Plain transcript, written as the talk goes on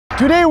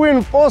Today we're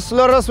in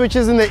Vosloorus, which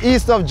is in the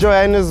east of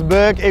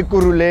Johannesburg,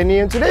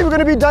 Ekurhuleni, and today we're going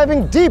to be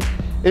diving deep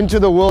into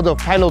the world of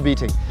panel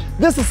beating.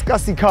 This is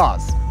Kasi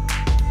Cars.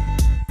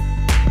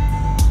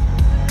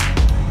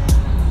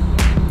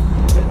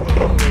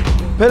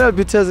 Panel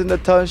beaters in the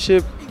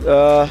township,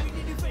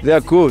 they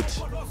are good,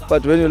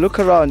 but when you look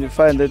around you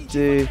find that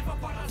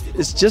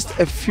it's just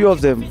a few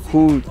of them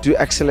who do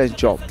excellent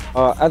job.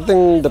 I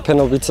think the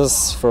panel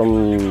beaters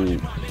from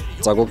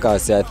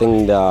Tsakokasi, I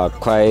think they are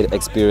quite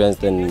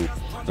experienced and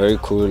very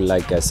cool,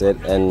 like I said,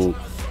 and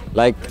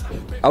like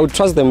I would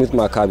trust them with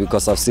my car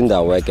because I've seen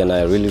their work and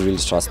I really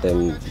trust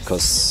them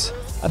because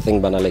I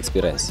think banal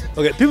experience.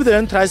 Okay, people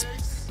don't trust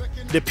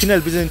the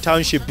panel beating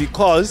township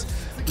because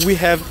we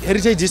have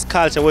heritage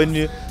culture.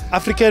 When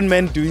African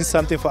men doing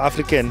something for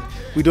African,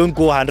 we don't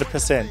go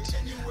 100%.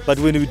 But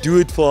when we do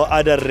it for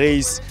other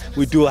race,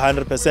 we do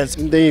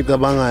 100%. They the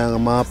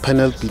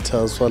panel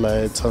beaters for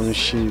like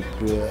township.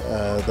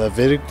 They're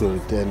very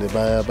good and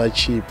they're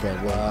cheap.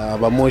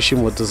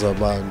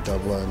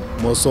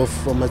 Most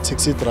of my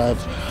taxi drive,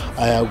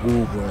 I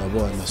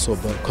Google so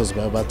because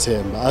by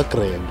 10, I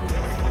grand.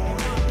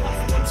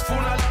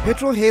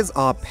 Petrol heads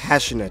are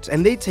passionate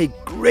and they take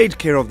great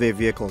care of their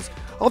vehicles.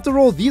 After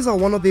all, these are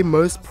one of their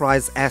most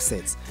prized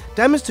assets.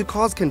 Damage to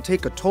cars can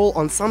take a toll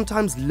on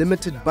sometimes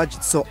limited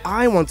budgets, so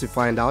I want to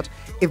find out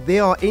if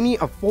there are any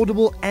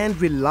affordable and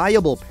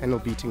reliable panel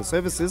beating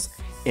services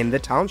in the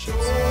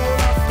townships.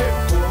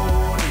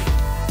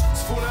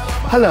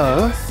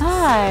 Hello.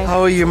 Hi.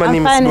 How are you? My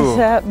name fine, is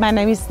sir. My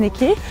name is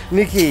Nikki.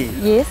 Nikki.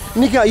 Yes.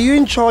 Nikki, are you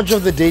in charge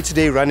of the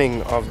day-to-day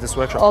running of this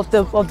workshop?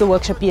 Of the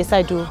workshop, yes,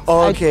 I do.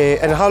 Oh, okay.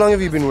 And how long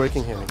have you been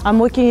working here? I'm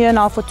working here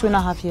now for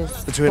 2.5 years.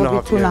 For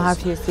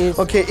 2.5 years? Yes.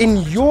 Okay, in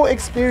your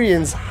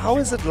experience, how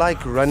is it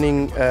like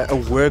running a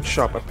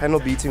workshop, a panel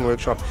beating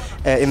workshop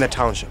in the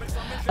township?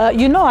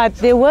 You know,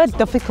 there were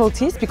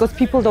difficulties because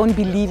people don't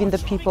believe in the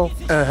people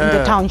in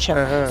the township.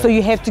 So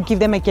you have to give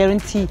them a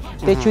guarantee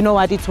that you know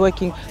what, it's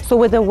working. So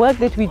with the work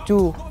that we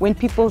do, when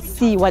people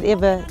see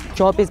whatever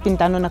job has been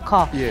done on a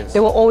car, they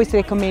will always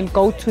recommend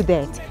go to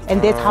that.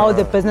 And that's how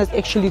the business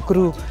actually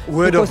grew.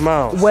 Word of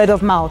mouth. Word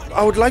of mouth.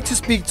 I would like to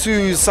speak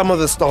to some of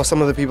the staff,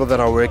 some of the people that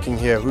are working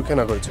here. Who can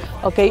I go to?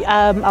 Okay,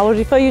 I will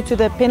refer you to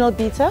the panel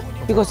beater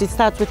because it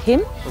starts with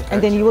him,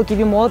 and then he will give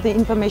you more of the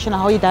information on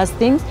how he does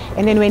things.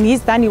 And then when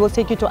he's done, he will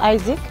take you to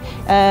Isaac,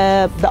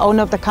 the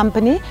owner of the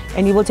company,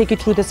 and he will take you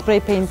through the spray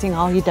painting,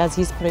 how he does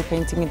his spray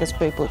painting in the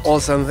spray booth.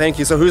 Awesome, thank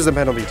you. So who's the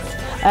panel beater?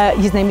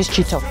 His name is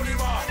Chito.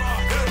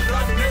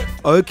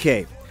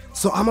 Okay,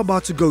 so I'm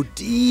about to go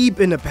deep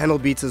in a panel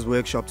beater's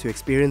workshop to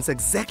experience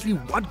exactly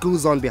what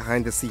goes on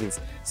behind the scenes.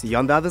 See you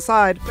on the other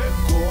side.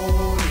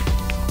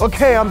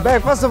 Okay, I'm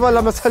back. First of all,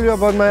 I must tell you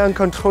about my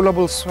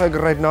uncontrollable swag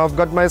right now. I've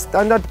got my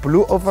standard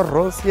blue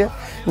overalls here.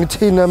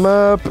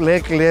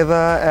 Black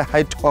leather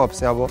high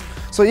tops.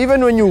 So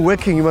even when you're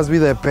working, you must be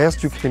the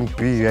best you can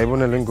be.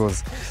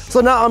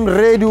 So now I'm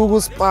ready to go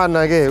span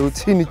again.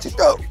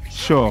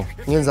 Sure.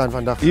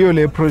 You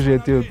le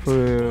project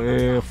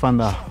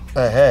funda.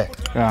 Yeah,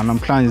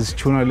 namhlanje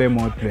sithuna le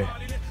moto le.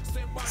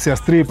 Siya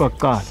strip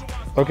akqala.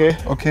 Okay.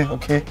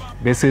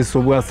 Bese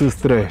sobuya si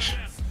stretch.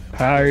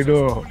 Hayi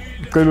no.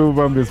 Ngicela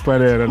ubambe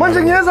isipanela.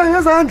 Manje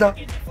ngiyeza.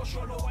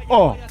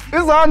 Oh,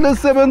 izandla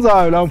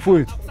ezisebenzayo la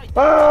mfowethu.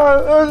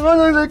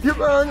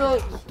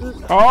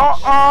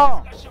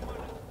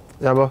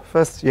 Yeah, but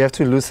first you have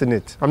to loosen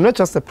it. I'm not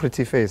just a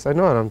pretty face. I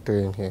know what I'm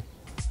doing here.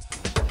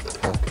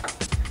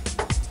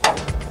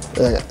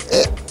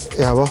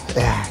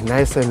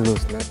 Nice and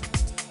loose.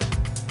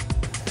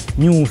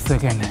 New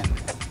second hand.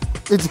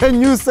 It's a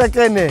new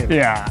second hand.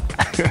 Yeah.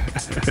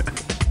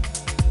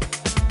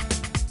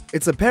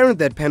 It's apparent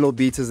that panel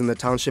beaters in the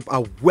township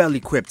are well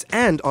equipped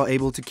and are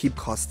able to keep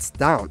costs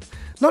down.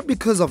 Not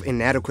because of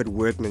inadequate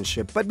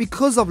workmanship, but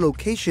because of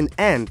location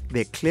and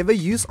their clever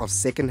use of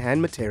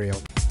second-hand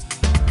material.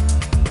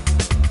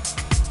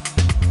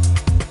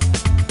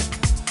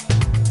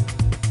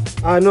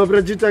 No,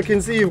 Brigitte, I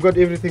can see you've got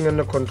everything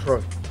under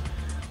control.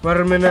 But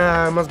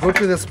I must go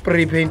to the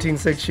spray painting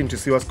section to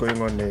see what's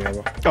going on there.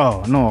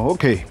 Oh, no,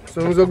 okay.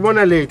 So we'll go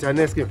later,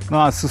 next game.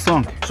 No, it's a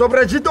song. So,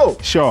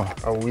 Brigitte? Sure.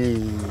 Ah,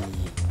 oui.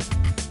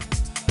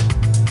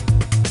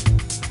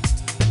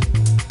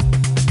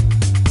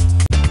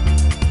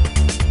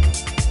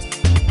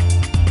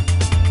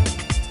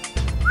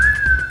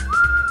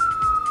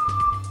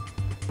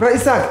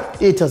 Isaac,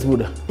 Etas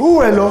Buddha.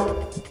 Who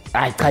hello?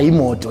 I can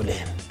imoto le.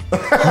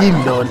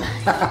 Him don.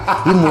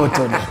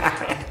 Imoto le.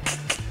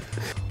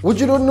 What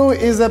you don't know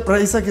is that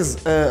Isaac is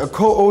a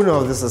co-owner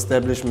of this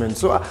establishment.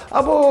 So,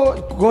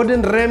 about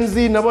Gordon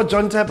Ramsay, about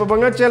John Tapper,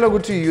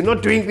 you're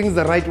not doing things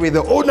the right way.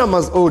 The owner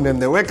must own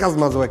and the workers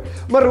must work.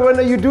 But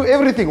when you do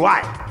everything,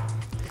 why?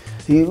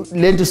 You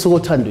learn to so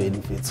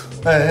thandweni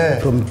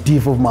mfethu. From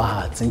deep of my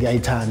heart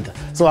ngiyayithanda.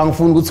 So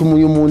angifuni ukuthi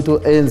umunye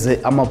umuntu enze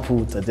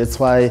amaphutha. That's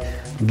why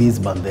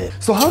ngizibambele.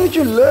 So how did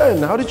you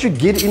learn? How did you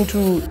get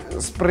into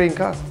spraying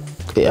cars?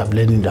 I'm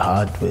learning the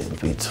hard way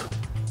mfethu.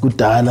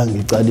 kudala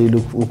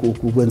ngicalile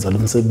ukwenza lo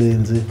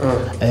msebenzi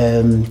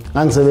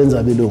ngangisebenza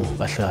abelungu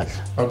kahlahla.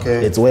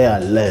 Okay. It's where I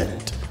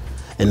learned.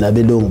 And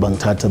abelungu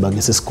bangithatha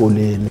bangise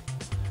esikoleni.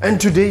 And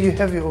today you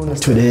have your own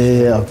estate?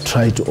 Today I've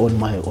tried to own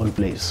my own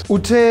place.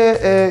 Ute,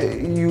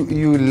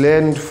 you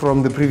learned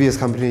from the previous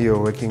company you're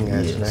working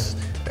at. Yes.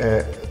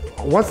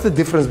 What's the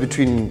difference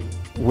between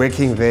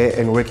working there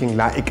and working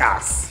like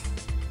us?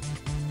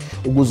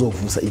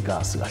 Ukuzovusa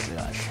igasi kahle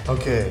kahle.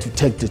 Okay. To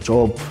take the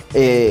job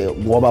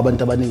ngoba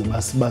abantu abaningi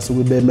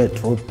basuke beme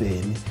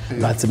edrobheni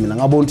ngathi mina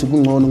ngabona ukuthi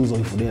kungcono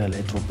ngizoyivulela la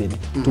edrobheni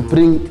to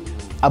bring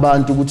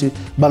abantu ukuthi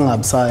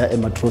bangabisaya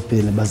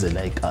emadrobheni baze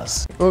like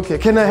us. Okay,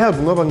 can I help?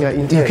 Ngoba ngiya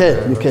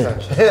intern. You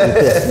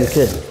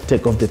can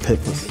take off the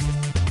papers.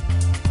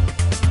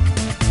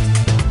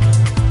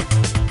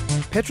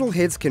 Petrol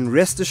heads can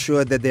rest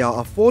assured that they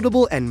are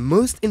affordable and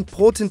most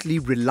importantly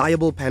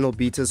reliable panel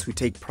beaters who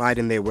take pride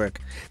in their work.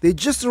 They're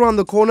just around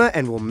the corner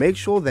and will make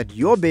sure that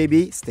your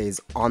baby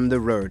stays on the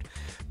road.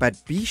 But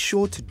be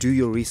sure to do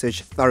your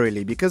research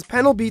thoroughly because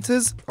panel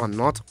beaters are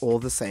not all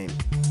the same.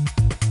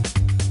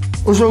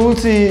 Usho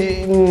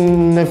ukuthi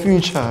ne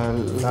future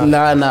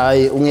lana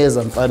hayi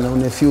ungeza mfana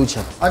une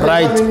future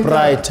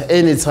bright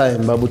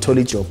anytime babu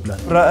uthola job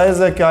la.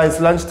 Isaac, guys,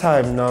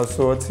 lunchtime now,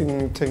 so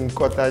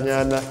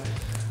ngikotanyana.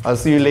 I'll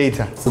see you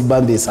later.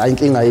 Ukubambisa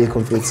inkinga ayikho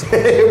mfethu.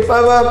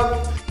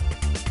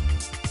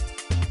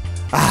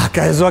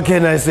 Guys, what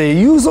can I say?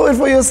 You saw it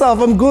for yourself.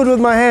 I'm good with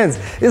my hands.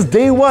 It's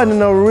day one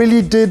and I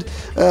really did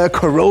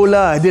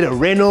Corolla. I did a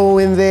Renault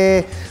in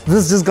there.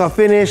 This just got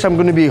finished. I'm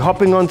going to be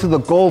hopping onto the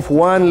Golf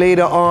 1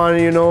 later on,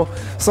 you know.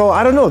 So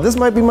I don't know. This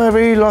might be my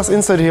very last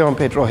insert here on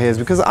Petrol Heads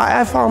because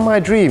I found my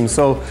dream.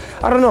 So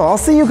I don't know. I'll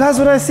see you guys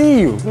when I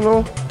see you, you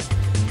know.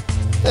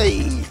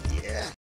 Hey.